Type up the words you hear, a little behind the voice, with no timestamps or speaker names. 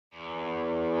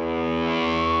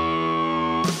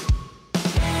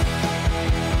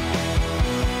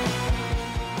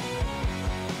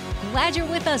Glad you're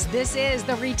with us. This is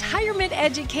the Retirement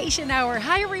Education Hour.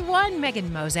 Hi, everyone.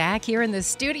 Megan Mozak here in the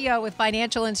studio with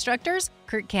financial instructors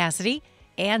Kirk Cassidy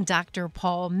and Dr.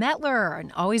 Paul Metler.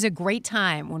 And always a great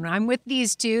time when I'm with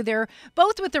these two. They're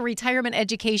both with the Retirement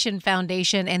Education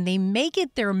Foundation, and they make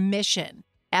it their mission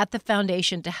at the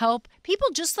foundation to help people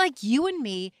just like you and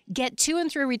me get to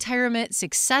and through retirement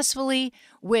successfully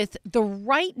with the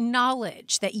right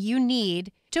knowledge that you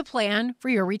need to plan for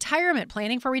your retirement.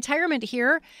 Planning for retirement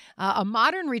here, a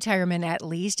modern retirement at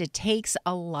least, it takes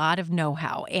a lot of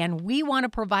know-how. And we want to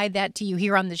provide that to you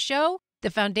here on the show. The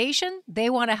foundation, they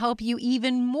want to help you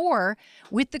even more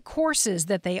with the courses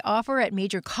that they offer at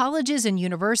major colleges and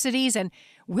universities. And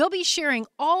we'll be sharing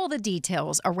all the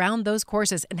details around those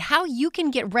courses and how you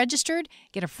can get registered,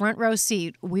 get a front row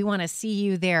seat. We want to see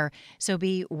you there. So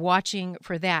be watching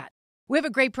for that. We have a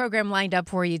great program lined up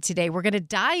for you today. We're going to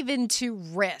dive into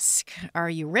risk. Are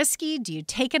you risky? Do you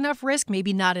take enough risk?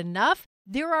 Maybe not enough.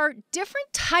 There are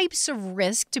different types of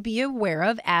risk to be aware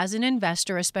of as an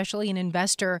investor, especially an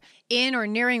investor in or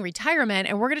nearing retirement.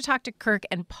 And we're going to talk to Kirk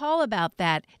and Paul about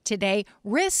that today.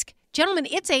 Risk, gentlemen,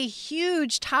 it's a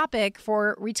huge topic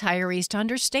for retirees to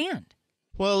understand.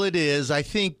 Well, it is. I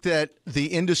think that the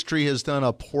industry has done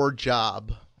a poor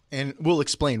job, and we'll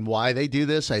explain why they do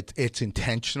this. It's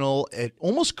intentional,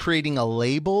 almost creating a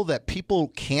label that people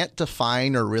can't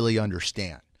define or really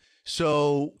understand.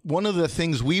 So one of the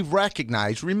things we've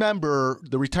recognized, remember,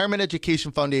 the Retirement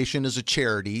Education Foundation is a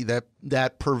charity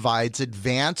that provides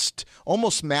advanced,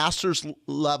 almost master's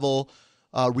level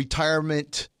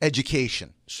retirement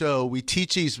education. So we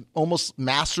teach these almost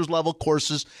master's level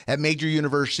courses at major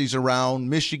universities around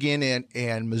Michigan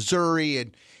and Missouri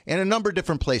and a number of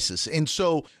different places. And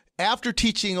so after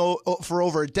teaching for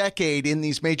over a decade in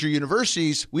these major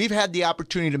universities, we've had the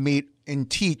opportunity to meet and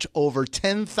teach over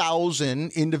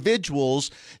 10,000 individuals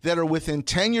that are within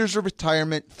 10 years of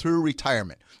retirement through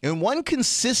retirement. And one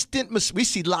consistent, we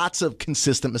see lots of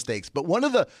consistent mistakes, but one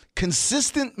of the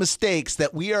consistent mistakes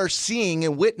that we are seeing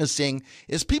and witnessing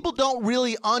is people don't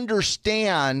really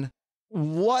understand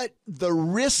what the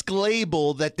risk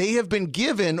label that they have been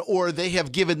given or they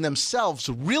have given themselves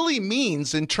really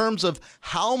means in terms of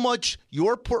how much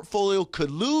your portfolio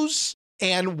could lose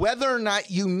and whether or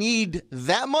not you need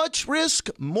that much risk,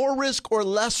 more risk, or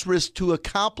less risk to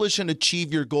accomplish and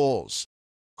achieve your goals.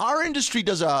 Our industry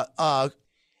does and I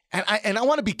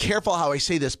want to be careful how I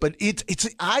say this, but we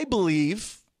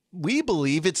believe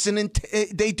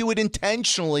they do it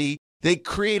intentionally. They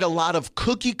create a lot of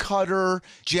cookie cutter,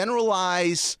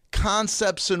 generalized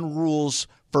concepts and rules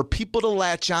for people to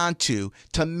latch onto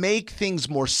to make things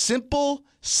more simple,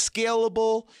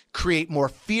 scalable, create more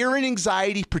fear and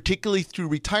anxiety, particularly through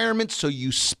retirement, so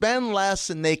you spend less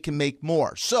and they can make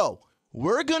more. So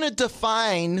we're going to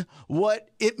define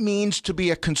what it means to be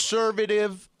a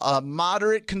conservative, a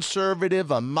moderate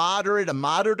conservative, a moderate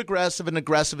aggressive, and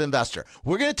aggressive investor.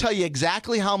 We're going to tell you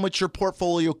exactly how much your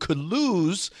portfolio could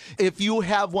lose if you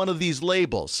have one of these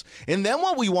labels. And then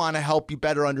what we want to help you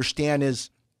better understand is,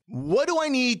 what do I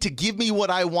need to give me what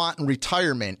I want in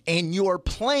retirement? And your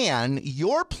plan,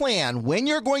 when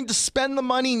you're going to spend the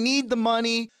money, need the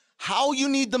money, how you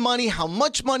need the money, how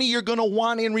much money you're going to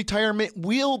want in retirement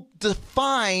will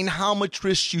define how much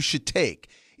risk you should take.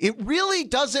 It really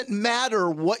doesn't matter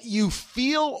what you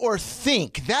feel or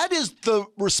think. That is the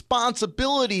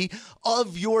responsibility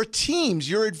of your teams,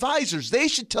 your advisors. They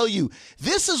should tell you,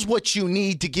 this is what you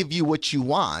need to give you what you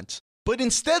want. But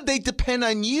instead, they depend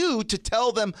on you to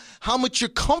tell them how much you're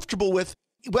comfortable with,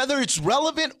 whether it's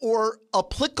relevant or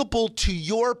applicable to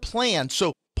your plan.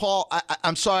 So, Paul,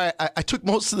 I'm sorry, I took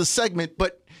most of the segment,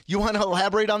 but you want to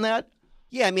elaborate on that?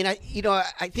 Yeah, I mean, I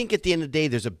think at the end of the day,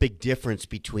 there's a big difference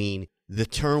between the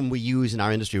term we use in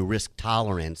our industry, risk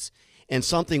tolerance, and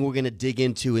something we're going to dig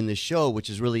into in the show, which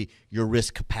is really your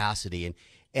risk capacity.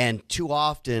 And too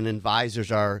often,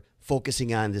 advisors are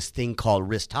focusing on this thing called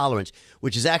risk tolerance,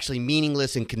 which is actually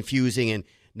meaningless and confusing, and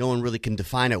no one really can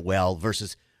define it well,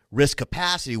 versus risk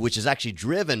capacity, which is actually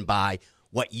driven by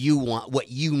what you want, what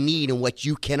you need, and what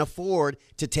you can afford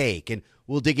to take. And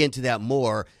we'll dig into that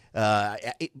more.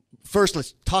 First,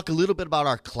 let's talk a little bit about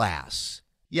our class.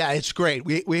 Yeah, it's great.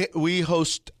 We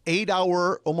host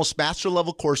 8-hour, almost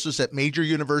master-level courses at major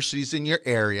universities in your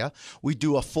area. We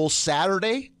do a full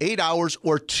Saturday, 8 hours,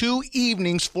 or 2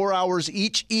 evenings, 4 hours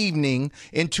each evening.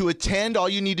 And to attend, all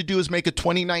you need to do is make a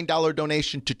 $29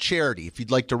 donation to charity. If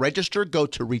you'd like to register, go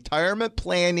to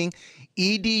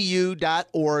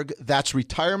retirementplanningedu.org. That's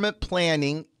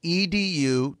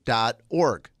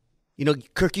retirementplanningedu.org. You know,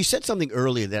 Kirk, you said something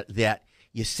earlier that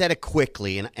you said it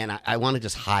quickly, and I want to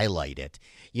just highlight it.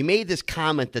 You made this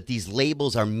comment that these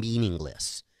labels are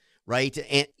meaningless, right?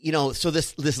 And, so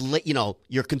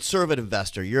you're a conservative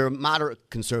investor, you're a moderate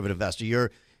conservative investor, you're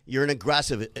an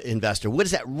aggressive investor. What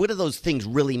do those things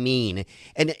really mean?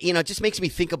 And, it just makes me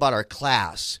think about our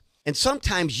class. And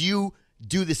sometimes you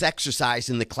do this exercise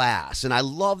in the class. And I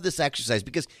love this exercise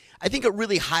because I think it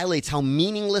really highlights how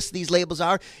meaningless these labels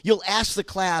are. You'll ask the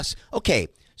class, okay,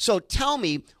 so tell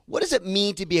me, what does it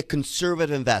mean to be a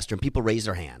conservative investor? And people raise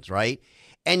their hands, right?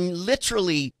 And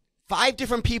literally 5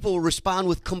 different people will respond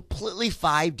with completely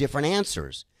 5 different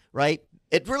answers, right?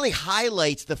 It really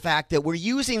highlights the fact that we're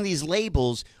using these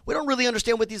labels. We don't really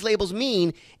understand what these labels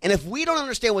mean. And if we don't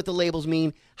understand what the labels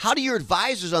mean, how do your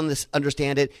advisors on this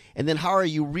understand it? And then how are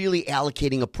you really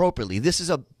allocating appropriately? This is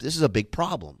a big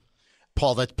problem.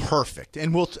 Paul, that's perfect.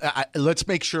 And let's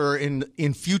make sure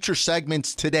in future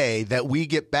segments today that we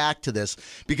get back to this,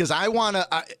 because I'm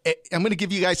going to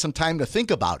give you guys some time to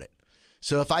think about it.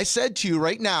 So if I said to you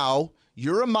right now,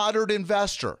 you're a moderate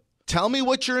investor, tell me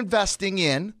what you're investing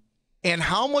in and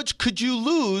how much could you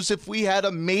lose if we had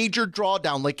a major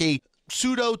drawdown, like a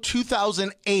pseudo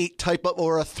 2008 type of,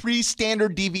 or a 3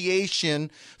 standard deviation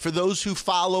for those who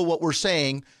follow what we're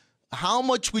saying. How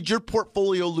much would your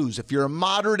portfolio lose if you're a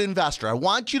moderate investor? I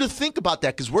want you to think about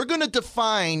that, because we're going to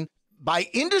define by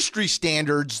industry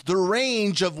standards the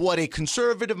range of what a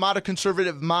conservative,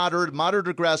 moderate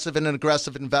aggressive, and an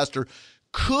aggressive investor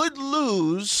could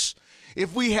lose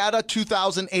if we had a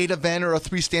 2008 event or a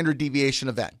 3 standard deviation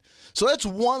event. So that's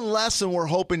one lesson we're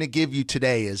hoping to give you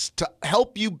today, is to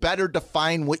help you better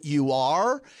define what you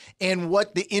are and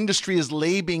what the industry is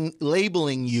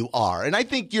labeling you are. And I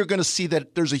think you're going to see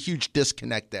that there's a huge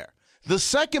disconnect there. The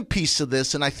second piece of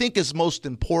this, and I think is most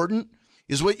important,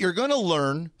 is what you're going to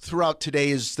learn throughout today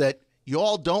is that you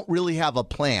all don't really have a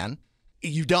plan.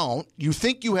 You don't. You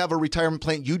think you have a retirement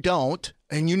plan. You don't.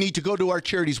 And you need to go to our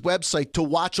charity's website to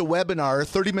watch a webinar, a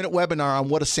 30-minute webinar on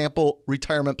what a sample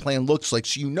retirement plan looks like,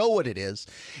 so you know what it is.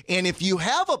 And if you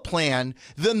have a plan,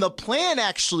 then the plan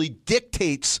actually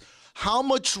dictates how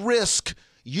much risk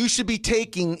you should be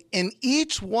taking in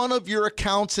each one of your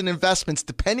accounts and investments,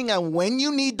 depending on when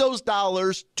you need those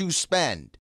dollars to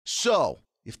spend. So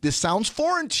if this sounds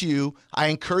foreign to you, I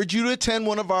encourage you to attend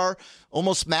one of our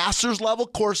almost master's level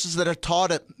courses that are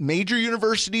taught at major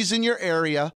universities in your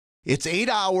area. It's 8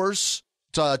 hours.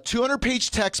 It's a 200-page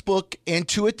textbook, and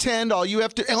to attend, all you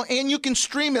have to, and you can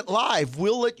stream it live.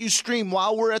 We'll let you stream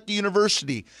while we're at the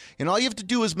university. And all you have to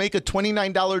do is make a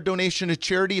 $29 donation to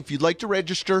charity. If you'd like to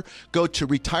register, go to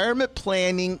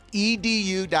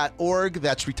retirementplanningedu.org.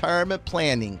 That's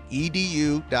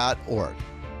retirementplanningedu.org.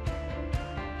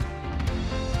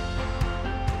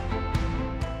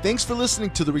 Thanks for listening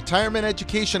to the Retirement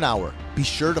Education Hour. Be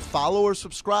sure to follow or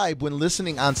subscribe when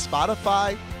listening on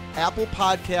Spotify, Apple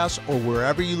Podcasts, or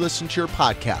wherever you listen to your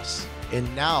podcasts.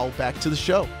 And now, back to the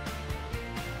show.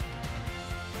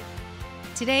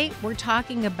 Today, we're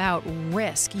talking about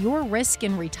risk, your risk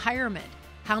in retirement.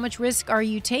 How much risk are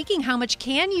you taking? How much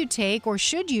can you take, or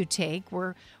should you take?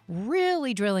 We're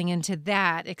really drilling into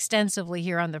that extensively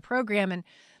here on the program. And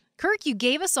Kirk, you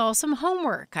gave us all some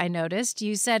homework. I noticed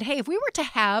you said, hey, if we were to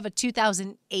have a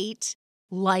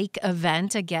 2008-like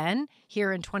event again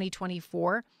here in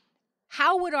 2024,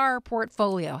 how would our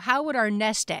portfolio, how would our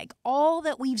nest egg, all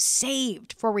that we've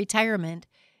saved for retirement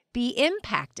be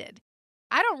impacted?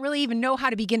 I don't really even know how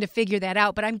to begin to figure that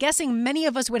out, but I'm guessing many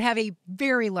of us would have a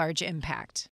very large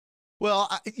impact. Well,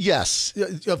 yes,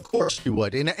 of course you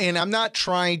would. And I'm not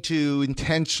trying to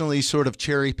intentionally sort of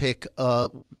cherry pick,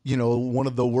 one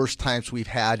of the worst times we've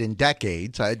had in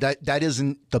decades. That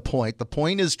isn't the point. The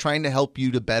point is trying to help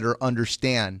you to better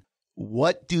understand,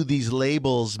 what do these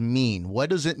labels mean?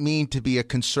 What does it mean to be a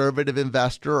conservative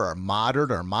investor or moderate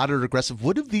aggressive?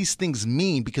 What do these things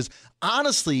mean? Because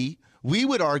honestly, we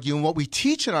would argue, and what we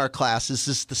teach in our classes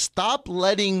is to stop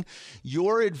letting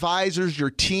your advisors, your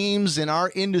teams in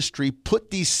our industry put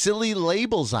these silly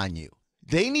labels on you.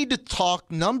 They need to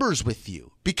talk numbers with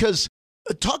you, because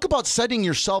talk about setting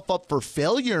yourself up for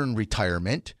failure in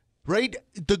retirement, right?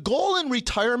 The goal in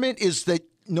retirement is that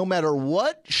no matter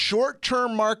what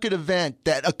short-term market event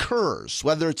that occurs,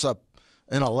 whether it's an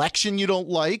election you don't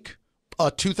like, a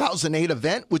 2008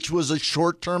 event, which was a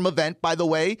short-term event, by the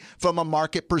way, from a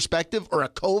market perspective, or a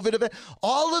COVID event.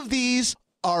 All of these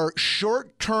are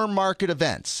short-term market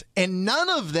events, and none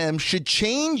of them should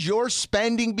change your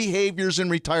spending behaviors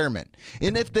in retirement.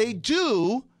 And if they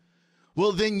do,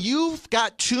 well, then you've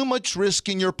got too much risk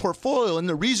in your portfolio. And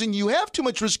the reason you have too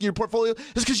much risk in your portfolio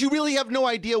is because you really have no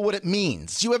idea what it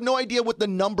means. You have no idea what the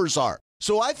numbers are.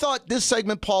 So I thought this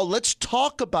segment, Paul, let's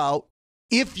talk about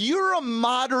If you're a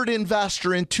moderate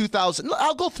investor in 2000,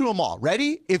 I'll go through them all.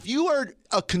 Ready? If you are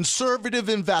a conservative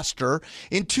investor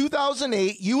in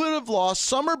 2008, you would have lost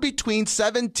somewhere between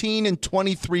 17 and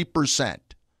 23%.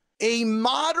 A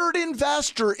moderate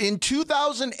investor in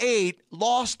 2008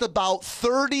 lost about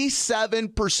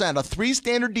 37%, a 3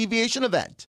 standard deviation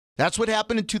event. That's what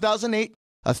happened in 2008.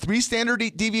 A 3 standard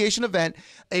deviation event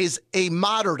is a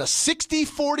moderate, a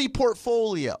 60-40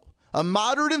 portfolio. A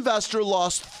moderate investor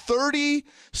lost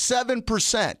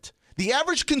 37%. The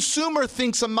average consumer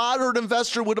thinks a moderate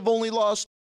investor would have only lost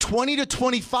 20 to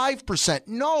 25%.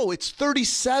 No, it's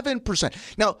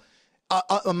 37%. Now,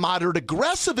 a moderate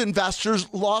aggressive investors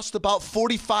lost about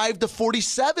 45 to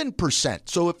 47%.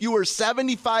 So if you were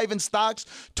 75 in stocks,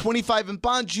 25 in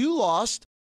bonds, you lost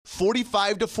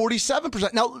 45 to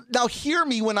 47%. Now hear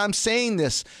me when I'm saying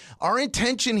this. Our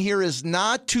intention here is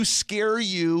not to scare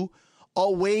you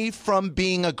away from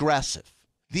being aggressive.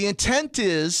 The intent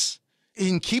is,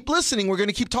 and keep listening, we're going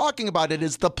to keep talking about it,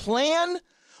 is the plan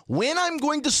when I'm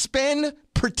going to spend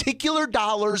particular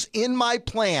dollars in my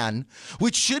plan,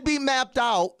 which should be mapped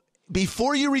out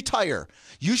before you retire.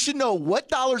 You should know what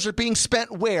dollars are being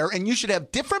spent where, and you should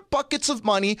have different buckets of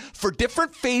money for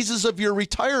different phases of your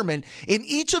retirement. And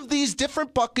each of these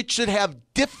different buckets should have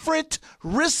different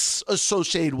risks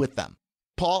associated with them.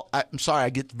 Paul, I'm sorry, I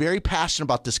get very passionate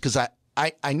about this because I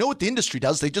know what the industry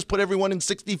does. They just put everyone in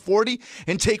 60-40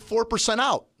 and take 4%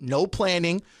 out. No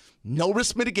planning, no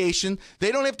risk mitigation.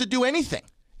 They don't have to do anything.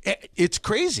 It's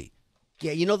crazy.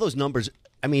 Yeah, you know those numbers.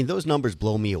 I mean, those numbers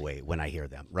blow me away when I hear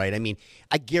them, right? I mean,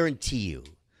 I guarantee you,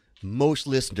 most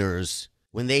listeners,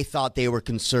 when they thought they were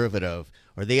conservative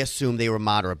or they assumed they were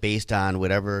moderate based on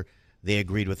whatever they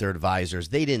agreed with their advisors,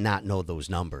 they did not know those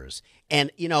numbers.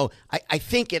 And, you know, I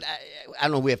think I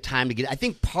don't know if we have time to get, I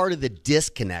think part of the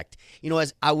disconnect, you know,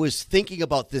 as I was thinking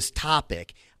about this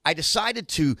topic, I decided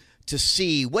to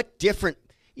see what different,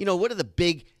 you know, what are the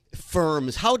big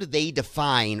firms, how do they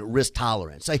define risk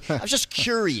tolerance? I was just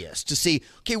curious to see,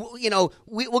 okay, well, you know,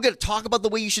 we're going to talk about the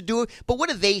way you should do it, but what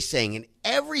are they saying? And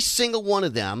every single one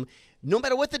of them, no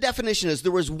matter what the definition is,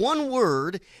 there was one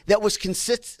word that was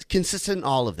consistent in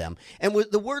all of them, and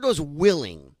the word was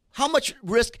willing. How much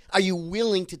risk are you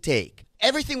willing to take?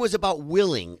 Everything was about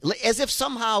willing, as if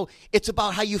somehow it's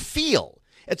about how you feel.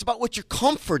 It's about what your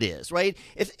comfort is, right?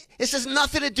 It has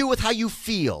nothing to do with how you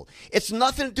feel. It's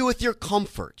nothing to do with your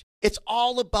comfort. It's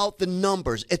all about the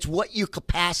numbers. It's what your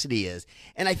capacity is.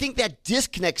 And I think that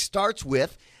disconnect starts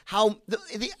with how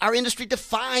our industry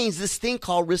defines this thing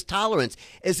called risk tolerance,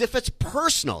 as if it's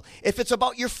personal, if it's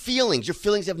about your feelings. Your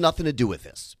feelings have nothing to do with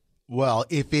this. Well,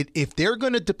 if they're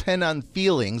going to depend on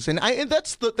feelings, and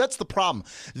that's the problem.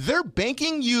 They're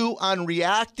banking you on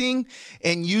reacting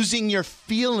and using your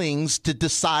feelings to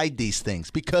decide these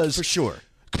things because for sure.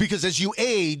 Because as you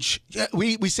age,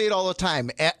 we say it all the time.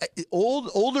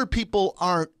 Older people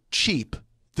aren't cheap.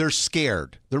 They're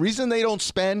scared. The reason they don't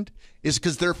spend is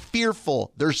because they're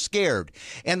fearful. They're scared.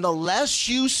 And the less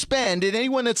you spend, and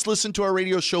anyone that's listened to our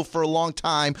radio show for a long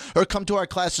time or come to our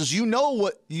classes, you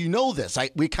know this.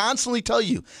 We constantly tell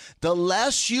you, the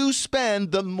less you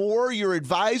spend, the more your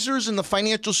advisors in the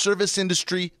financial service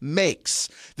industry makes.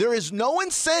 There is no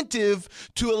incentive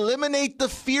to eliminate the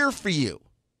fear for you.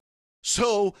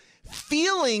 So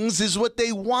feelings is what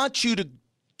they want you to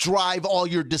drive all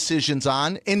your decisions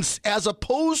on, and as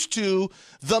opposed to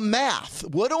the math.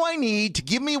 What do I need to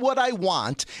give me what I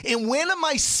want? And when am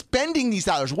I spending these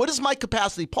dollars? What is my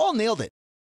capacity? Paul nailed it.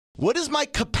 What is my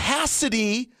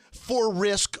capacity for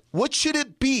risk? What should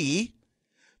it be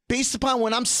based upon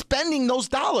when I'm spending those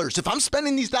dollars? If I'm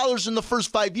spending these dollars in the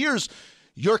first 5 years,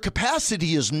 your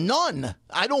capacity is none.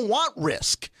 I don't want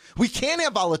risk. We can't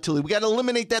have volatility. We got to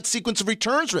eliminate that sequence of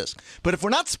returns risk. But if we're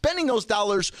not spending those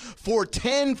dollars for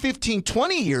 10, 15,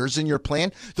 20 years in your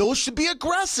plan, those should be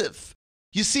aggressive.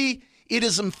 You see, it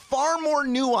is far more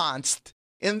nuanced,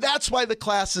 and that's why the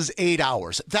class is 8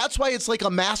 hours. That's why it's like a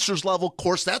master's level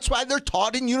course. That's why they're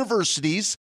taught in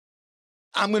universities.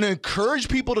 I'm going to encourage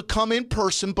people to come in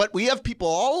person, but we have people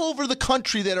all over the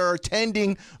country that are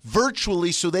attending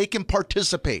virtually so they can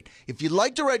participate. If you'd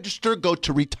like to register, go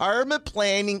to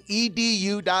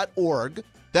retirementplanningedu.org.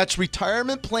 That's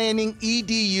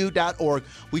retirementplanningedu.org.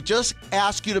 We just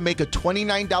ask you to make a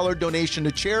 $29 donation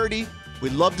to charity.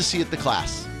 We'd love to see you at the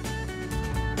class.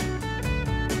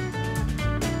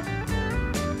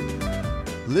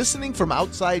 Listening from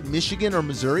outside Michigan or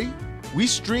Missouri? We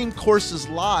stream courses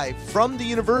live from the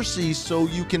university so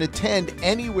you can attend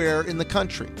anywhere in the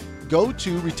country. Go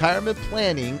to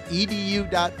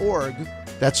retirementplanningedu.org.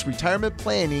 That's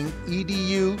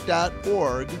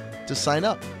retirementplanningedu.org to sign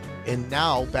up. And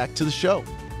now back to the show.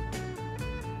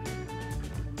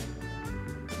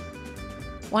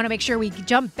 Want to make sure we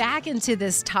jump back into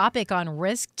this topic on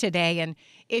risk today. And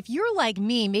if you're like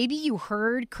me, maybe you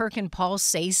heard Kirk and Paul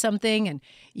say something and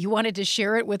you wanted to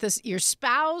share it with your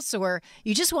spouse, or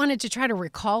you just wanted to try to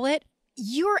recall it.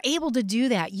 You're able to do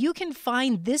that. You can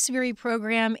find this very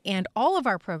program and all of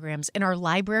our programs in our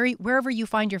library, wherever you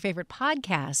find your favorite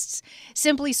podcasts.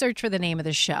 Simply search for the name of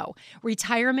the show,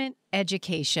 Retirement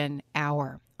Education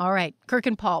Hour. All right, Kirk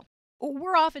and Paul,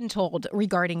 we're often told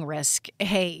regarding risk,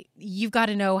 hey, you've got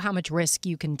to know how much risk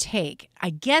you can take. I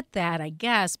get that, I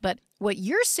guess, but what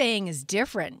you're saying is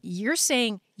different. You're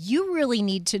saying you really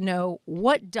need to know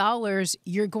what dollars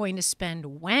you're going to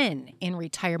spend when in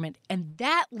retirement, and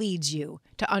that leads you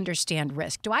to understand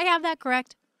risk. Do I have that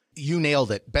correct? You nailed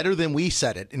it better than we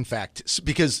said it, in fact,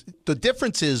 because the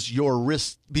difference is your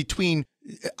risk between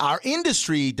our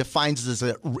industry defines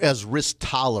this as risk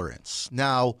tolerance.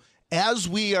 Now, as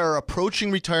we are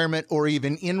approaching retirement or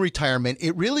even in retirement,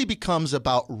 it really becomes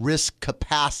about risk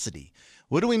capacity.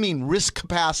 What do we mean risk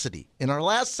capacity? In our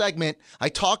last segment, I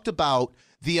talked about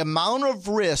the amount of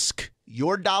risk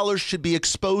your dollars should be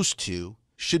exposed to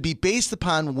should be based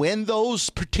upon when those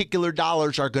particular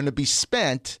dollars are going to be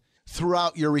spent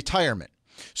throughout your retirement.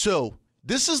 So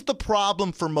this is the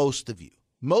problem for most of you.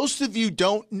 Most of you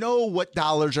don't know what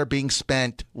dollars are being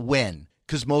spent when,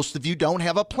 because most of you don't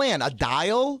have a plan. A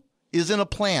dial isn't a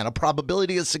plan. A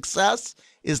probability of success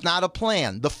is not a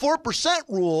plan. The 4%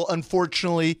 rule,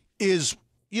 unfortunately, is,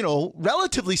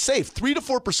 relatively safe. 3 to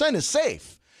 4% is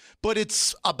safe, but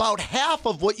it's about half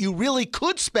of what you really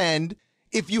could spend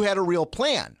if you had a real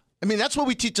plan. I mean, that's what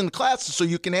we teach in the classes, so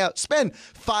you can spend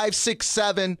 5, 6,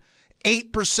 7,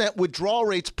 8% withdrawal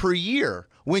rates per year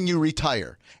when you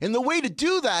retire. And the way to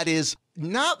do that is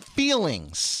not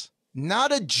feelings,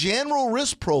 not a general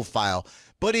risk profile,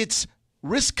 but it's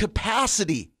risk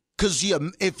capacity. Because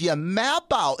if you map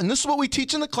out, and this is what we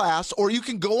teach in the class, or you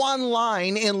can go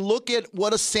online and look at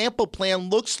what a sample plan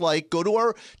looks like. Go to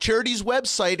our charity's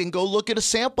website and go look at a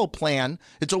sample plan.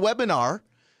 It's a webinar,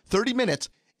 30 minutes.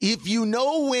 If you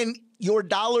know when your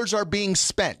dollars are being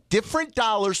spent, different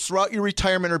dollars throughout your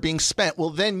retirement are being spent, well,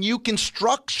 then you can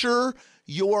structure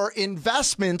your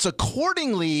investments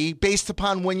accordingly based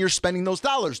upon when you're spending those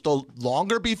dollars. The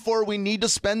longer before we need to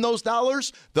spend those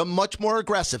dollars, the much more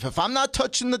aggressive. If I'm not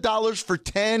touching the dollars for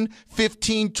 10,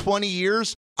 15, 20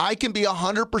 years, I can be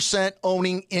 100%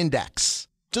 owning index.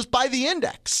 Just buy the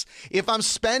index. If I'm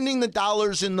spending the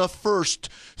dollars in the first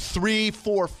 3,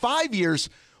 4, 5 years,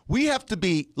 we have to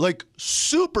be like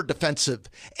super defensive.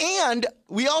 And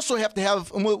we also have to have,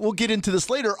 and we'll get into this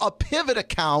later, a pivot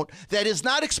account that is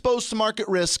not exposed to market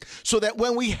risk so that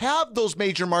when we have those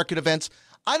major market events,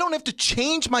 I don't have to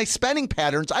change my spending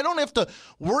patterns. I don't have to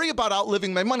worry about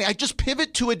outliving my money. I just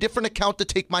pivot to a different account to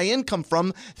take my income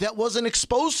from that wasn't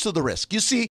exposed to the risk. You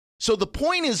see, so the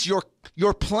point is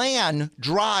your plan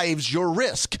drives your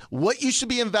risk. What you should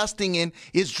be investing in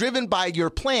is driven by your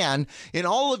plan. And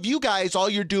all of you guys, all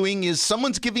you're doing is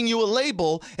someone's giving you a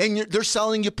label and they're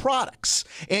selling you products.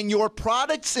 And your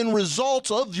products and results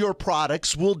of your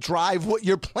products will drive what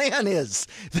your plan is.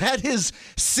 That is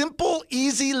simple,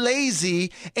 easy,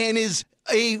 lazy, and is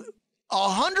a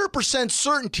 100%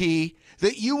 certainty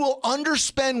that you will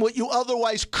underspend what you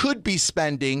otherwise could be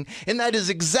spending, and that is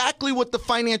exactly what the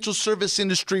financial service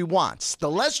industry wants.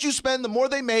 The less you spend, the more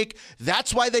they make.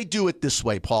 That's why they do it this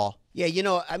way, Paul. Yeah,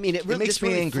 it really makes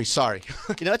me angry. Sorry.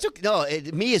 It's okay. No,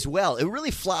 me as well. It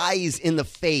really flies in the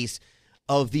face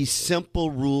of these simple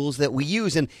rules that we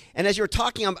use. And as you're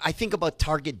talking, I think about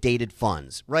target dated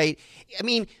funds, right? I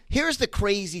mean, here's the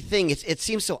crazy thing. It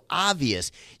seems so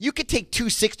obvious. You could take two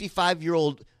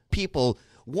 65-year-old people,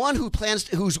 one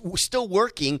who's still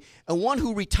working and one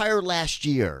who retired last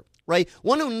year, right?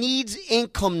 One who needs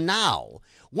income now,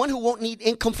 one who won't need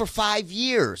income for 5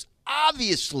 years.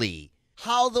 Obviously,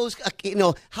 how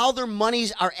their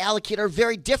monies are allocated are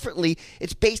very differently.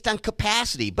 It's based on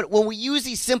capacity. But when we use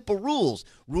these simple rules,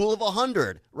 rule of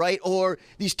 100, right, or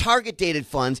these target dated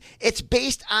funds, it's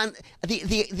based on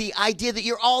the idea that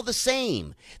you're all the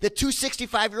same. The two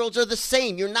 65-year-olds are the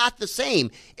same. You're not the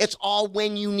same. It's all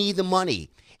when you need the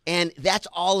money. And that's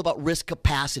all about risk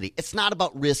capacity. It's not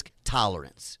about risk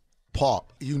tolerance. Paul,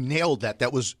 you nailed that.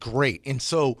 That was great. And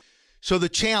so the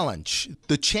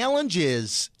challenge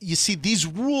is, you see, these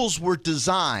rules were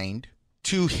designed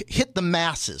to hit the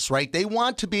masses, right? They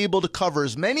want to be able to cover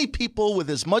as many people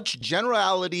with as much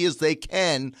generality as they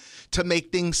can to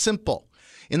make things simple.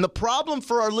 And the problem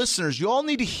for our listeners, you all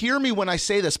need to hear me when I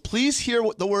say this. Please hear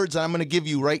the words that I'm going to give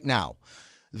you right now.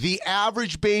 The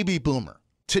average baby boomer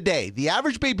today, the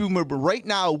average baby boomer right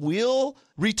now will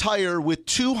retire with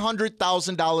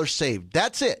 $200,000 saved.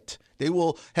 That's it. They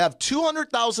will have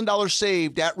 $200,000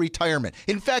 saved at retirement.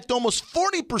 In fact, almost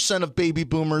 40% of baby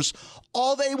boomers,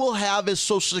 all they will have is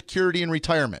Social Security in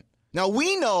retirement. Now,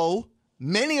 we know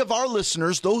many of our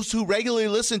listeners, those who regularly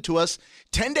listen to us,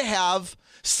 tend to have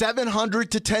 700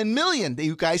 to 10 million.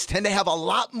 You guys tend to have a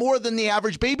lot more than the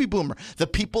average baby boomer. The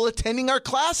people attending our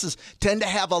classes tend to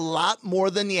have a lot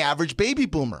more than the average baby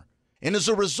boomer. And as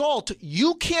a result,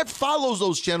 you can't follow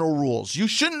those general rules. You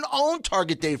shouldn't own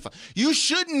target date funds. You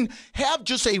shouldn't have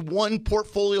just a one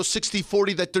portfolio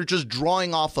 60-40 that they're just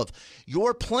drawing off of.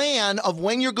 Your plan of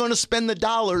when you're going to spend the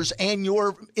dollars and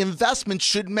your investments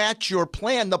should match your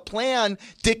plan. The plan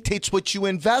dictates what you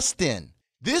invest in.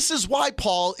 This is why,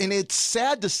 Paul, and it's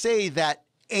sad to say that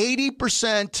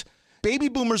 80% baby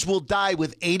boomers will die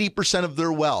with 80% of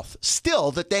their wealth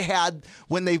still that they had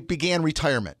when they began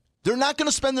retirement. They're not going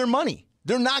to spend their money.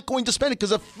 They're not going to spend it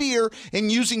because of fear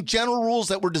and using general rules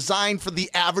that were designed for the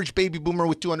average baby boomer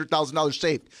with $200,000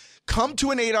 saved. Come to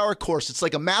an 8-hour course. It's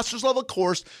like a master's level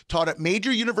course taught at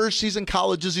major universities and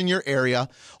colleges in your area.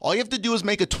 All you have to do is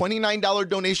make a $29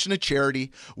 donation to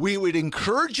charity. We would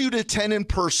encourage you to attend in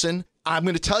person. I'm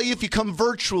going to tell you, if you come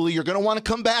virtually, you're going to want to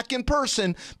come back in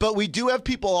person, but we do have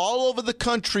people all over the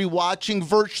country watching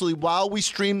virtually while we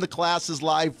stream the classes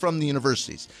live from the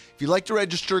universities. If you'd like to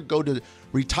register, go to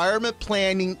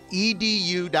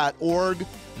retirementplanningedu.org.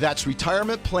 That's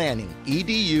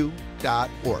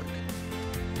retirementplanningedu.org.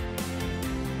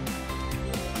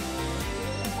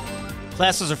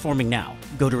 Classes are forming now.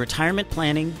 Go to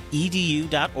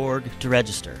retirementplanningedu.org to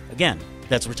register. Again,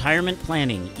 that's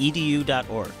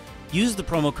retirementplanningedu.org. Use the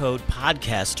promo code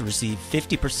PODCAST to receive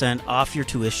 50% off your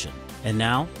tuition. And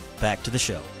now, back to the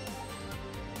show.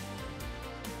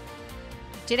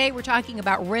 Today we're talking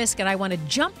about risk, and I want to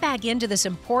jump back into this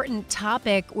important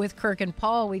topic with Kirk and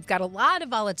Paul. We've got a lot of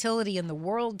volatility in the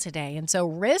world today, and so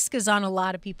risk is on a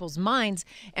lot of people's minds,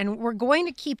 and we're going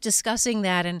to keep discussing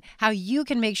that and how you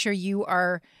can make sure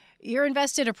you're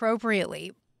invested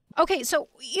appropriately. Okay, so,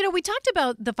 we talked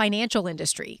about the financial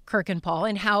industry, Kirk and Paul,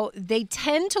 and how they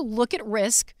tend to look at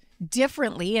risk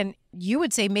differently, and you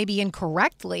would say maybe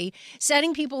incorrectly,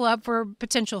 setting people up for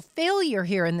potential failure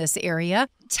here in this area.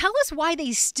 Tell us why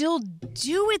they still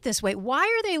do it this way. Why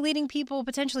are they leading people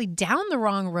potentially down the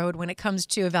wrong road when it comes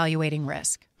to evaluating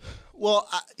risk? Well,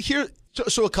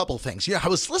 so a couple of things. I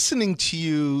was listening to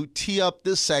you tee up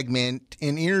this segment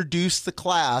and introduce the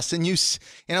class, and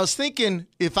I was thinking,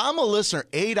 if I'm a listener,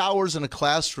 8 hours in a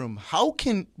classroom, what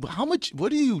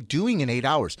are you doing in 8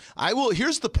 hours?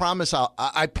 Here's the promise.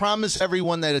 I promise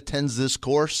everyone that attends this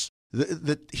course.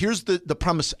 Here's the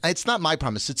promise. It's not my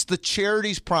promise. It's the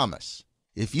charity's promise.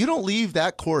 If you don't leave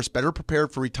that course better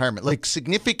prepared for retirement, like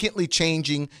significantly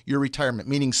changing your retirement,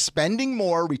 meaning spending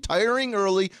more, retiring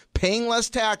early, paying less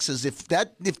taxes, if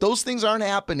those things aren't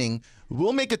happening,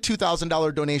 we'll make a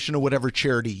 $2,000 donation to whatever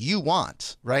charity you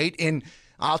want, right? And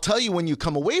I'll tell you, when you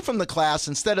come away from the class,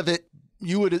 instead of it,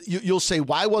 you'll say,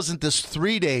 why wasn't this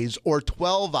 3 days or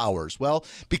 12 hours? Well,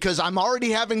 because we're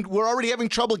already having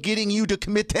trouble getting you to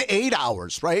commit to 8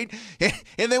 hours, right?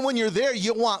 And then when you're there,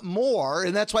 you want more.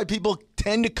 And that's why people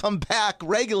tend to come back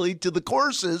regularly to the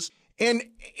courses. And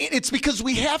it's because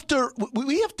we have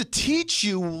to teach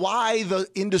you why the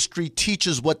industry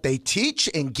teaches what they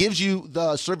teach and gives you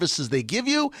the services they give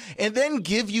you, and then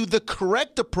give you the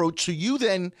correct approach so you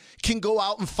then can go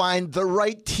out and find the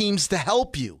right teams to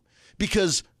help you.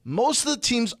 Because most of the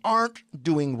teams aren't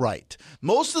doing right.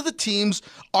 Most of the teams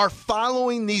are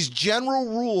following these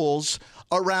general rules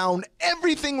around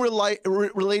everything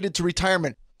related to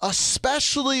retirement,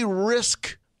 especially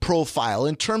risk profile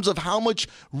in terms of how much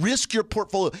risk your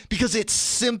portfolio, because it's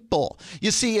simple. You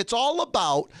see, it's all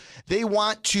about, they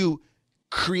want to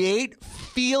create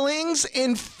feelings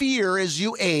and fear as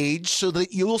you age so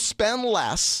that you will spend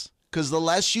less, because the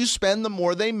less you spend, the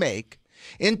more they make.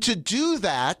 And to do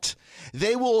that,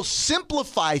 they will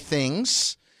simplify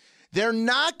things. They're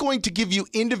not going to give you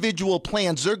individual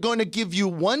plans. They're going to give you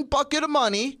one bucket of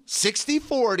money,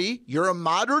 60-40. You're a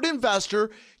moderate investor.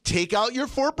 Take out your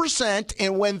 4%.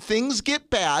 And when things get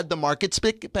bad, the markets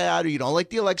get bad, or you don't like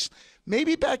the election,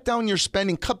 maybe back down your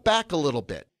spending, cut back a little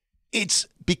bit. It's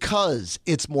because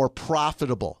it's more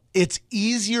profitable. It's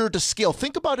easier to scale.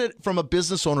 Think about it from a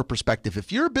business owner perspective.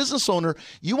 If you're a business owner,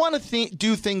 you want to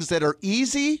do things that are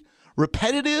easy,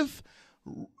 repetitive,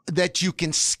 that you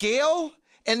can scale,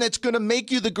 and that's going to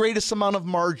make you the greatest amount of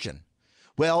margin.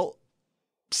 Well,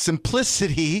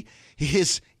 simplicity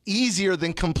is easier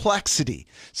than complexity.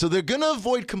 So they're going to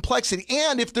avoid complexity.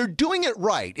 And if they're doing it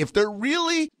right, if they're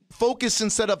really focus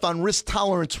instead of on risk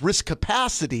tolerance, risk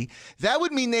capacity, that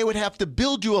would mean they would have to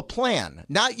build you a plan,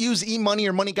 not use eMoney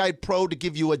or Money Guide Pro to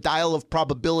give you a dial of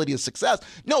probability of success.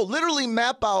 No, literally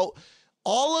map out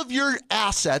all of your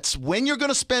assets, when you're going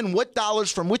to spend what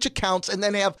dollars from which accounts, and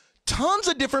then have tons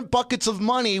of different buckets of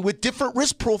money with different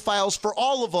risk profiles for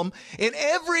all of them. And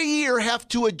every year have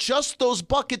to adjust those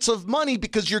buckets of money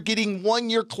because you're getting 1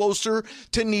 year closer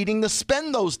to needing to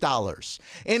spend those dollars.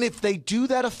 And if they do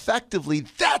that effectively,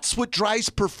 that's what drives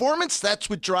performance. That's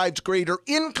what drives greater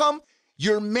income.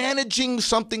 You're managing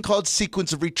something called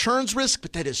sequence of returns risk,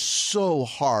 but that is so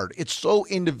hard. It's so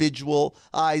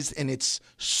individualized and it's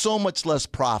so much less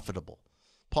profitable.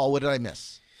 Paul, what did I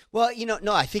miss? Well,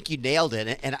 no, I think you nailed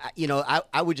it. And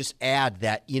I would just add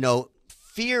that,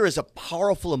 fear is a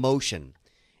powerful emotion.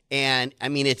 And I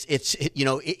mean, it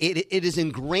is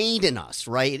ingrained in us,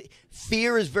 right?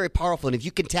 Fear is very powerful. And if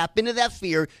you can tap into that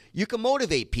fear, you can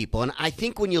motivate people. And I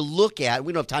think when you look at,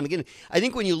 we don't have time again, I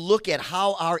think when you look at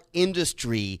how our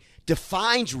industry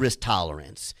defines risk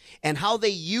tolerance and how they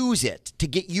use it to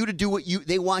get you to do what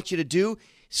they want you to do,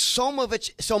 so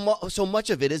much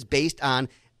of it is based on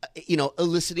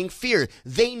eliciting fear.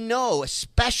 They know,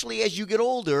 especially as you get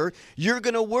older, you're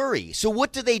going to worry. So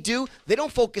what do? They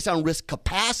don't focus on risk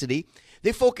capacity.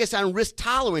 They focus on risk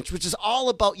tolerance, which is all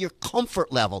about your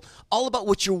comfort level, all about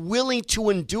what you're willing to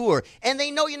endure. And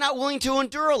they know you're not willing to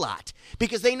endure a lot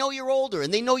because they know you're older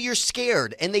and they know you're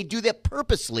scared. And they do that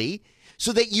purposely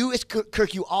so that you, as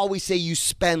Kirk, you always say you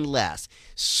spend less.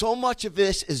 So much of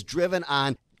this is driven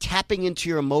on tapping into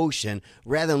your emotion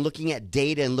rather than looking at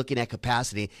data and looking at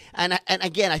capacity. And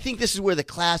again, I think this is where the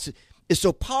class is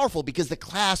so powerful because the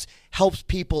class helps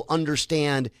people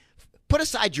understand, put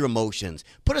aside your emotions,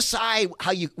 put aside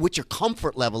what your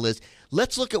comfort level is.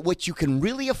 Let's look at what you can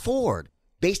really afford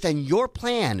based on your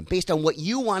plan, based on what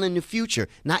you want in the future,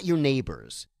 not your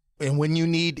neighbors. And when you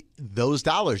need those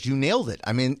dollars, you nailed it.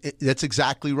 I mean, that's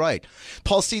exactly right.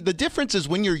 Paul, see, the difference is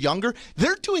when you're younger,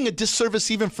 they're doing a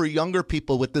disservice even for younger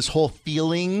people with this whole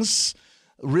feelings,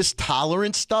 risk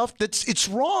tolerance stuff. It's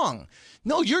wrong.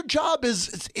 No, your job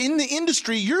is in the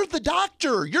industry. You're the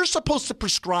doctor. You're supposed to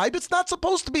prescribe. It's not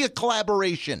supposed to be a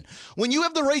collaboration. When you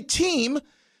have the right team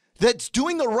that's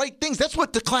doing the right things, that's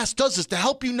what the class does, is to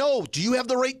help you know, do you have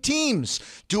the right teams?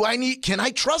 Can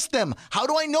I trust them? How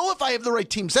do I know if I have the right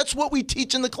teams? That's what we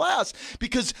teach in the class,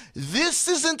 because this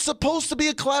isn't supposed to be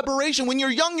a collaboration. When you're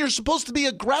young, you're supposed to be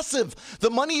aggressive. The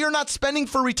money you're not spending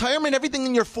for retirement, everything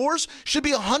in your force should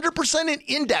be 100% in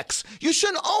index. You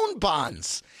shouldn't own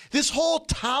bonds. This whole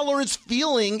tolerance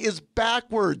feeling is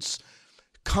backwards.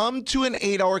 Come to an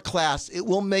 8-hour class. It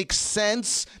will make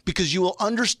sense because you will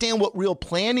understand what real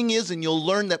planning is, and you'll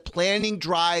learn that planning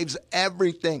drives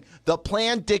everything. The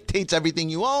plan dictates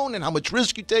everything you own and how much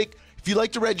risk you take. If you'd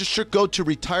like to register, go to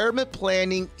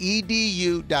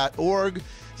retirementplanningedu.org.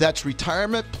 That's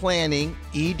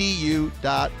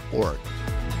retirementplanningedu.org.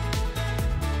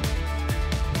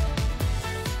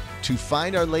 To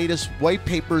find our latest white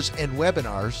papers and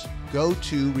webinars, go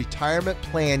to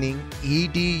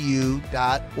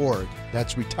retirementplanningedu.org.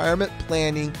 That's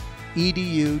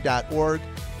retirementplanningedu.org.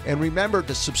 And remember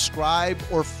to subscribe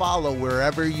or follow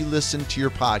wherever you listen to your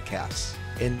podcasts.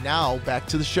 And now back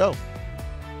to the show.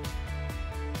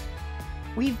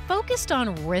 We've focused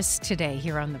on risk today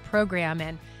here on the program.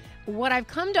 And what I've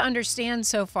come to understand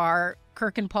so far,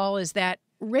 Kirk and Paul, is that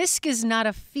risk is not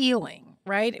a feeling,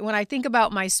 right? When I think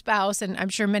about my spouse, and I'm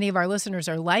sure many of our listeners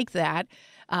are like that,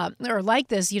 or like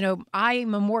this,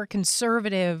 I'm a more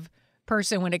conservative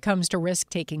person when it comes to risk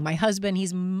taking. My husband,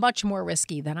 he's much more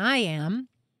risky than I am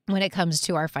when it comes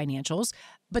to our financials.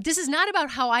 But this is not about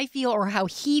how I feel or how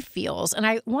he feels. And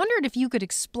I wondered if you could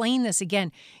explain this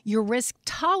again, your risk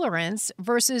tolerance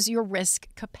versus your risk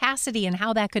capacity and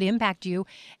how that could impact you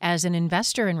as an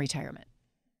investor in retirement.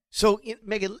 So,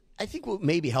 Megan, I think what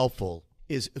may be helpful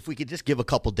is if we could just give a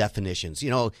couple definitions.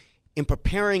 In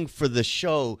preparing for the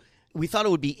show, we thought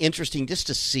it would be interesting just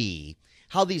to see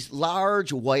how these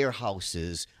large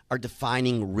wirehouses are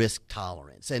defining risk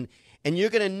tolerance. And you're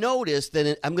going to notice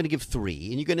that I'm going to give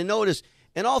three, and you're going to notice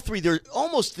in all three, they're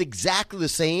almost exactly the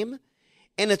same.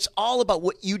 And it's all about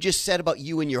what you just said about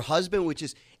you and your husband, which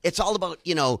is it's all about,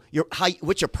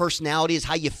 what your personality is,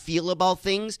 how you feel about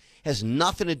things, has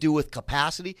nothing to do with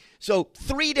capacity. So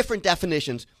three different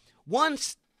definitions.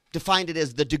 One's defined it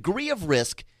as the degree of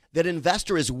risk that an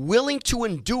investor is willing to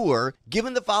endure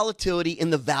given the volatility in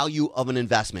the value of an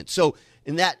investment. So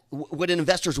in that, what an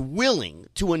investor is willing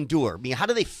to endure, how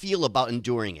do they feel about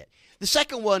enduring it? The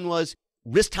second one was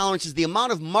risk tolerance is the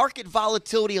amount of market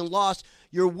volatility and loss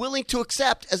you're willing to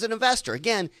accept as an investor.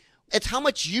 Again, It's how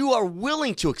much you are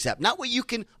willing to accept, not what you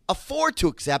can afford to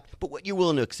accept, but what you're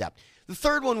willing to accept. The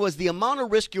third one was the amount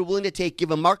of risk you're willing to take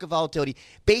given market volatility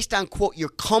based on, quote, your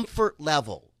comfort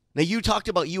level. Now, you talked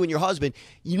about you and your husband.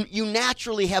 You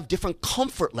naturally have different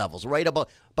comfort levels, right, about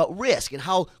risk and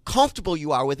how comfortable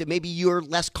you are with it. Maybe you're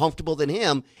less comfortable than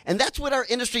him. And that's what our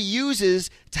industry uses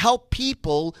to help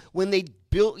people when they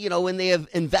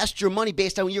invest your money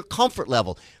based on your comfort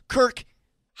level. Kirk,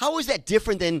 how is that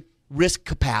different than risk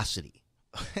capacity?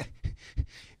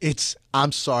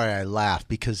 I'm sorry I laugh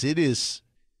because it is,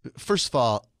 first of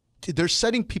all, they're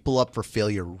setting people up for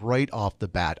failure right off the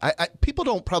bat. People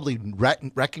don't probably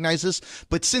recognize this,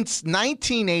 but since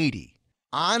 1980,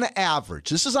 on average,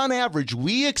 this is on average,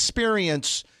 we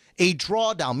experience a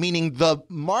drawdown, meaning the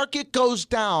market goes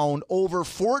down over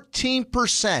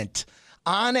 14%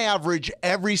 on average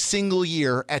every single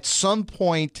year at some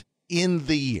point in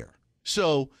the year.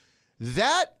 So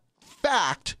that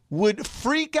fact would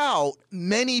freak out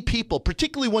many people,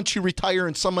 particularly once you retire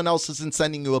and someone else isn't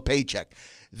sending you a paycheck.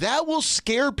 That will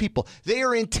scare people. They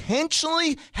are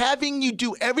intentionally having you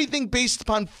do everything based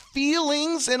upon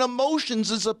feelings and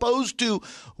emotions as opposed to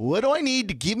what do I need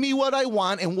to give me what I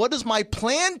want and what does my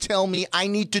plan tell me I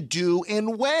need to do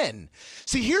and when.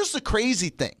 See, here's the crazy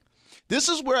thing. This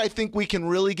is where I think we can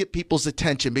really get people's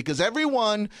attention because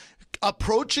everyone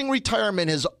approaching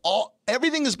retirement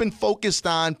everything has been focused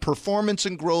on performance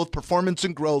and growth.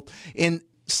 And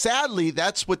sadly,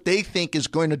 that's what they think is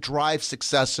going to drive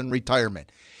success in retirement.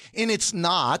 And it's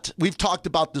not. We've talked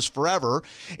about this forever.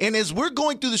 And as we're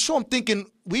going through the show, I'm thinking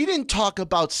we didn't talk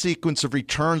about sequence of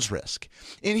returns risk.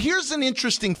 And here's an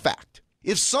interesting fact.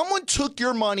 If someone took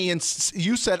your money and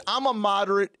you said, I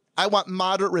want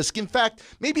moderate risk. In fact,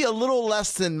 maybe a little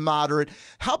less than moderate.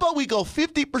 How about we go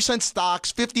 50%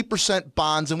 stocks, 50%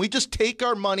 bonds, and we just take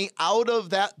our money out of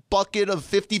that bucket of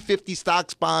 50-50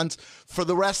 stocks, bonds for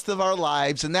the rest of our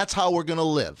lives, and that's how we're going to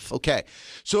live. Okay,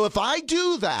 so if I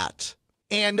do that,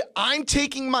 and I'm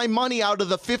taking my money out of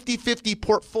the 50-50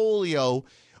 portfolio,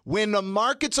 when the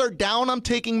markets are down, I'm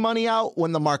taking money out.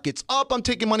 When the market's up, I'm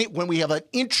taking money. When we have an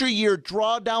intra-year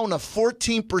drawdown of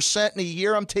 14% in a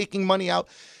year, I'm taking money out.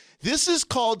 This is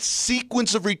called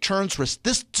sequence of returns risk.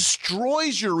 This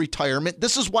destroys your retirement.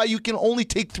 This is why you can only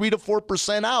take 3 to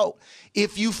 4% out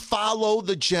if you follow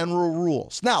the general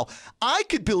rules. Now, I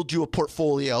could build you a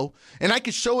portfolio, and I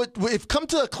could show it. If come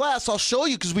to a class, I'll show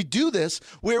you because we do this,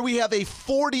 where we have a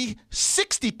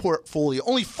 40-60 portfolio,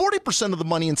 only 40% of the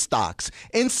money in stocks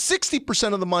and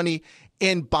 60% of the money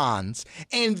in bonds.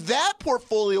 And that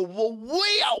portfolio will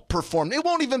way outperform. It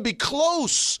won't even be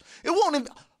close. It won't even...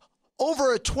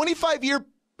 Over a 25-year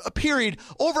period,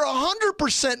 over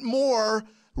 100% more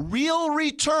real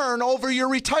return over your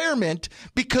retirement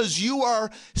because you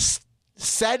are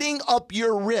setting up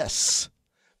your risks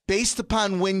based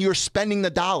upon when you're spending the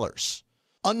dollars.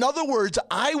 In other words,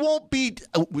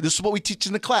 this is what we teach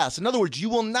in the class. In other words,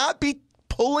 you will not be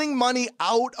pulling money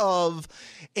out of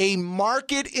a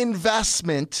market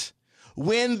investment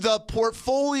when the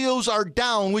portfolios are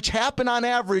down, which happen on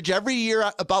average every year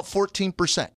at about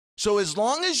 14%. So as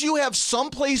long as you have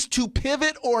some place to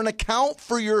pivot or an account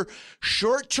for your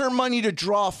short-term money to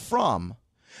draw from,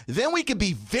 then we can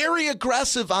be very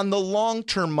aggressive on the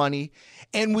long-term money,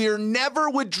 and we are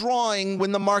never withdrawing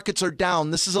when the markets are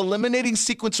down. This is eliminating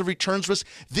sequence of returns risk.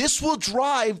 This will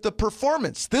drive the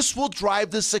performance. This will drive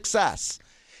the success.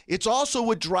 It's also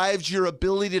what drives your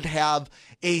ability to have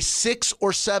a 6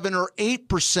 or 7 or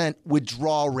 8%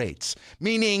 withdrawal rates,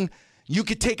 meaning you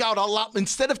could take out a lot.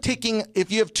 Instead of taking,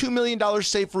 if you have $2 million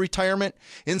saved for retirement,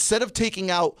 instead of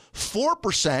taking out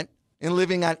 4% and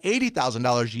living on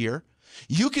 $80,000 a year,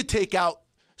 you could take out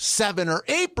 7 or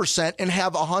 8% and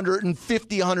have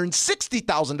 $150,000,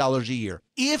 $160,000 a year.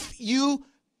 If you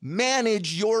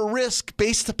manage your risk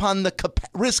based upon the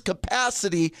risk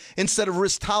capacity instead of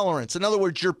risk tolerance. In other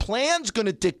words, your plan's going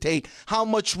to dictate how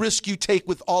much risk you take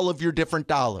with all of your different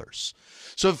dollars.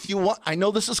 So if you want, I know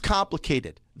this is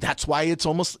complicated. That's why it's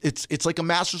like a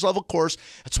master's level course.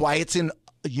 That's why it's in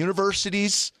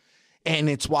universities, and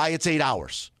it's why it's 8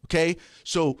 hours. Okay.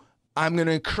 So I'm going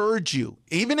to encourage you,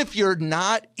 even if you're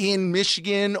not in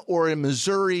Michigan or in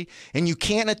Missouri and you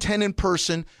can't attend in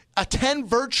person, attend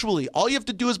virtually. All you have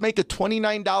to do is make a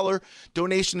 $29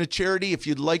 donation to charity. If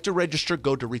you'd like to register,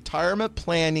 go to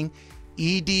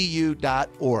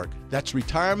retirementplanningedu.org. That's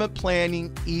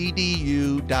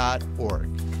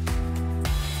retirementplanningedu.org.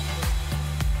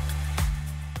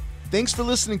 Thanks for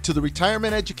listening to the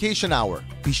Retirement Education Hour.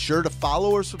 Be sure to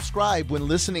follow or subscribe when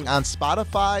listening on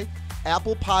Spotify,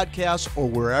 Apple Podcasts, or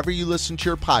wherever you listen to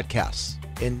your podcasts.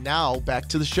 And now back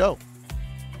to the show.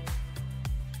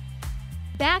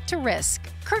 back to risk.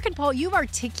 Kirk and Paul, you've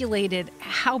articulated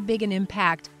how big an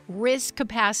impact risk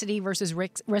capacity versus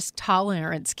risk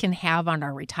tolerance can have on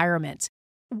our retirement.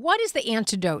 What is the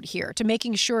antidote here to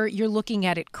making sure you're looking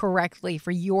at it correctly for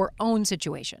your own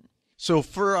situation? So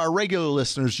for our regular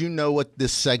listeners, you know what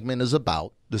this segment is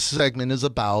about. This segment is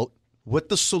about what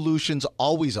the solutions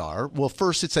always are. Well,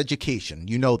 first, it's education.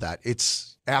 You know that.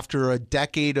 It's after a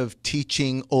decade of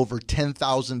teaching over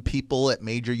 10,000 people at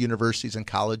major universities and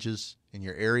colleges in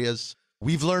your areas.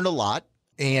 We've learned a lot,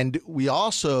 and we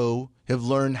also have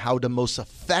learned how to most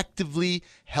effectively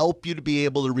help you to be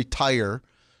able to retire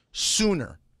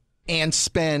sooner and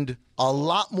spend a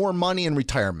lot more money in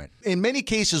retirement. In many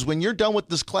cases, when you're done with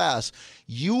this class,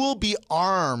 you will be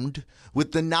armed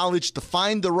with the knowledge to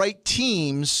find the right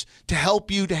teams to help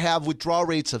you to have withdrawal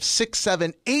rates of 6,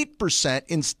 7, 8%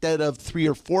 instead of 3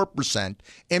 or 4%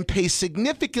 and pay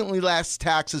significantly less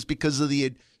taxes because of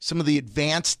some of the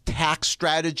advanced tax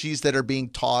strategies that are being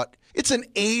taught. It's an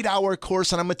 8-hour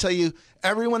course, and I'm going to tell you,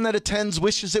 everyone that attends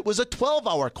wishes it was a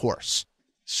 12-hour course.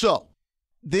 So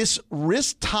this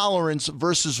risk tolerance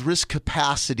versus risk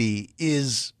capacity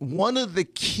is one of the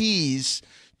keys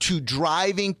to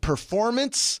driving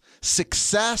performance,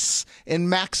 success,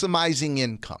 and maximizing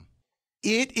income.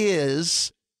 It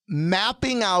is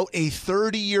mapping out a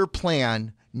 30-year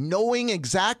plan, knowing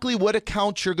exactly what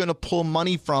accounts you're going to pull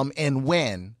money from and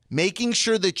when, making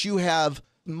sure that you have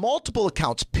multiple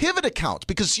accounts, pivot accounts,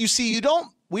 because you see,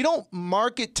 we don't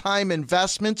market time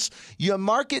investments. You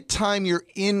market time your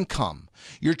income.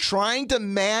 You're trying to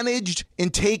manage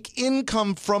and take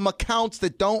income from accounts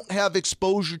that don't have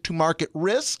exposure to market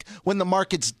risk when the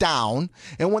market's down.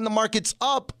 And when the market's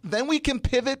up, then we can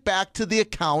pivot back to the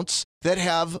accounts that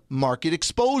have market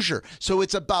exposure. So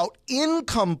it's about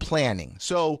income planning.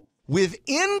 So with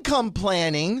income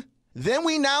planning, then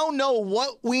we now know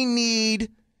what we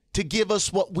need to give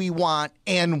us what we want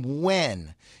and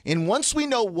when. And once we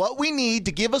know what we need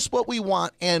to give us what we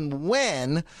want and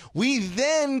when, we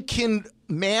then can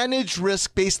manage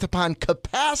risk based upon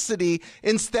capacity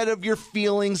instead of your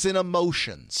feelings and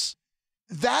emotions.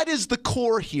 That is the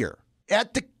core here.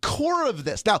 At the core of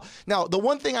this. Now, the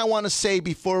one thing I want to say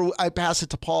before I pass it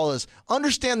to Paul is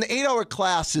understand the 8-hour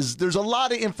classes. There's a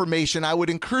lot of information. I would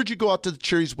encourage you to go out to the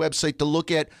Cherry's website to look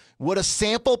at what a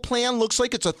sample plan looks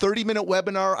like. It's a 30-minute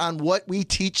webinar on what we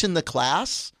teach in the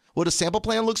class, what a sample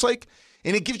plan looks like.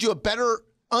 And it gives you a better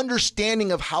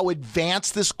understanding of how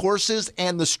advanced this course is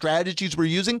and the strategies we're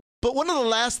using. But one of the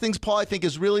last things, Paul, I think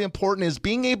is really important is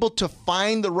being able to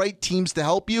find the right teams to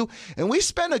help you. And we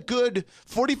spend a good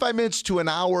 45 minutes to an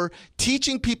hour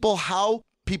teaching people how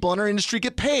people in our industry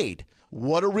get paid,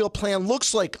 what a real plan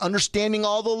looks like, understanding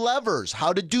all the levers,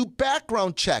 how to do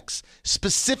background checks,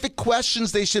 specific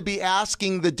questions they should be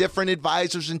asking the different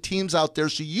advisors and teams out there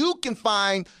so you can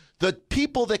find the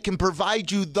people that can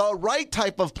provide you the right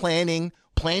type of planning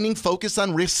focused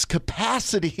on risk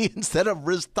capacity instead of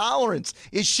risk tolerance.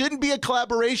 It shouldn't be a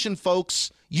collaboration,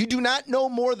 folks. You do not know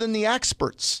more than the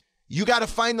experts. You got to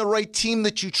find the right team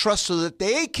that you trust so that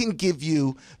they can give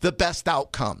you the best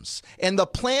outcomes. And the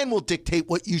plan will dictate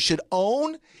what you should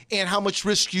own and how much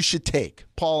risk you should take.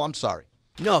 Paul, I'm sorry.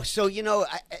 No, so,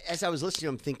 as I was listening,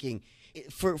 I'm thinking,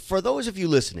 for those of you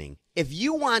listening, if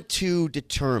you want to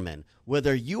determine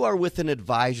whether you are with an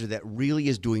advisor that really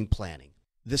is doing planning,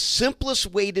 the simplest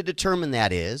way to determine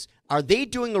that is, are they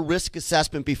doing a risk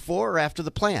assessment before or after the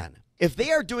plan? If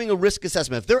they are doing a risk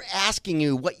assessment, if they're asking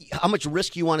you how much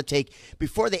risk you want to take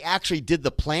before they actually did the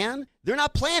plan, they're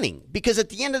not planning. Because at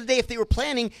the end of the day, if they were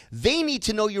planning, they need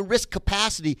to know your risk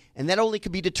capacity, and that only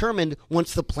can be determined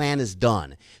once the plan is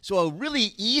done. So a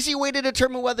really easy way to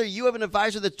determine whether you have an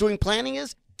advisor that's doing planning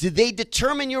is, did they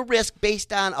determine your risk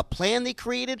based on a plan they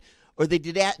created, or did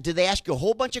they ask you a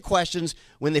whole bunch of questions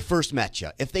when they first met you?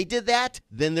 If they did that,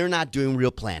 then they're not doing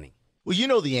real planning. Well, you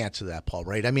know the answer to that, Paul,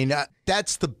 right? I mean,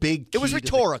 that's the big key. It was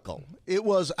rhetorical. It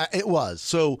was.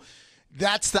 So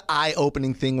that's the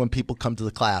eye-opening thing when people come to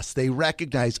the class. They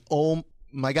recognize, oh,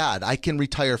 my God, I can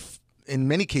retire, in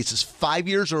many cases, 5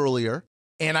 years earlier,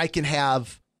 and I can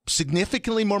have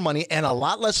significantly more money and a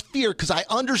lot less fear because I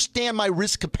understand my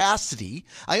risk capacity.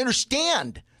 I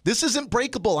understand. This isn't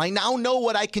breakable. I now know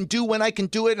what I can do, when I can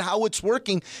do it, and how it's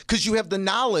working because you have the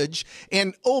knowledge.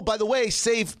 And, oh, by the way,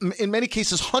 save, in many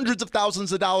cases, hundreds of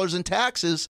thousands of dollars in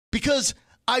taxes because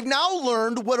I've now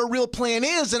learned what a real plan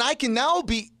is, and I can now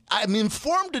I'm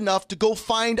informed enough to go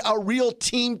find a real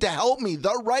team to help me,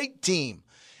 the right team.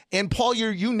 And, Paul,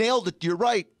 you nailed it. You're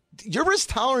right. Your risk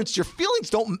tolerance, your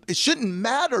feelings it shouldn't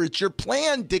matter. It's your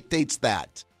plan dictates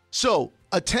that. So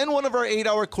Attend one of our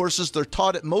 8-hour courses. They're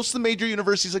taught at most of the major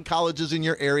universities and colleges in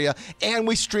your area, and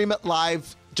we stream it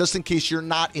live just in case you're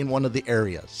not in one of the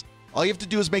areas. All you have to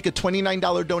do is make a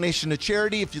 $29 donation to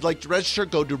charity. If you'd like to register,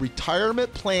 go to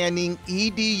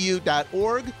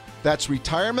retirementplanningedu.org. That's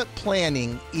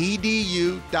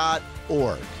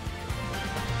retirementplanningedu.org.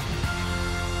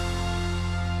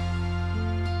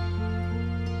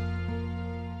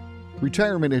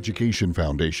 Retirement Education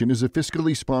Foundation is a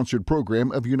fiscally sponsored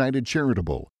program of United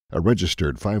Charitable, a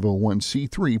registered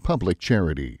 501c3 public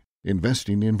charity.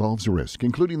 Investing involves risk,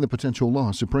 including the potential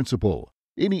loss of principal.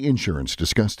 Any insurance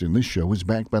discussed in this show is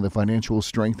backed by the financial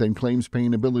strength and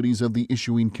claims-paying abilities of the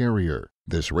issuing carrier.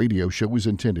 This radio show is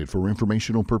intended for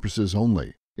informational purposes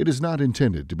only. It is not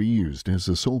intended to be used as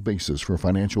the sole basis for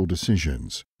financial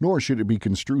decisions, nor should it be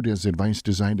construed as advice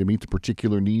designed to meet the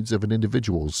particular needs of an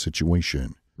individual's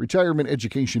situation. Retirement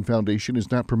Education Foundation is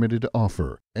not permitted to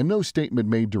offer, and no statement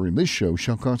made during this show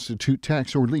shall constitute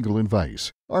tax or legal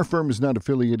advice. Our firm is not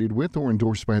affiliated with or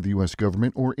endorsed by the U.S.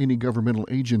 government or any governmental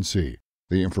agency.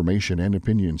 The information and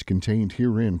opinions contained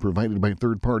herein provided by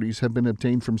third parties have been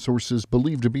obtained from sources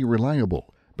believed to be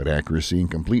reliable, but accuracy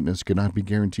and completeness cannot be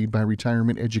guaranteed by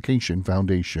Retirement Education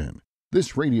Foundation.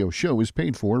 This radio show is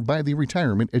paid for by the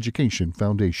Retirement Education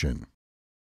Foundation.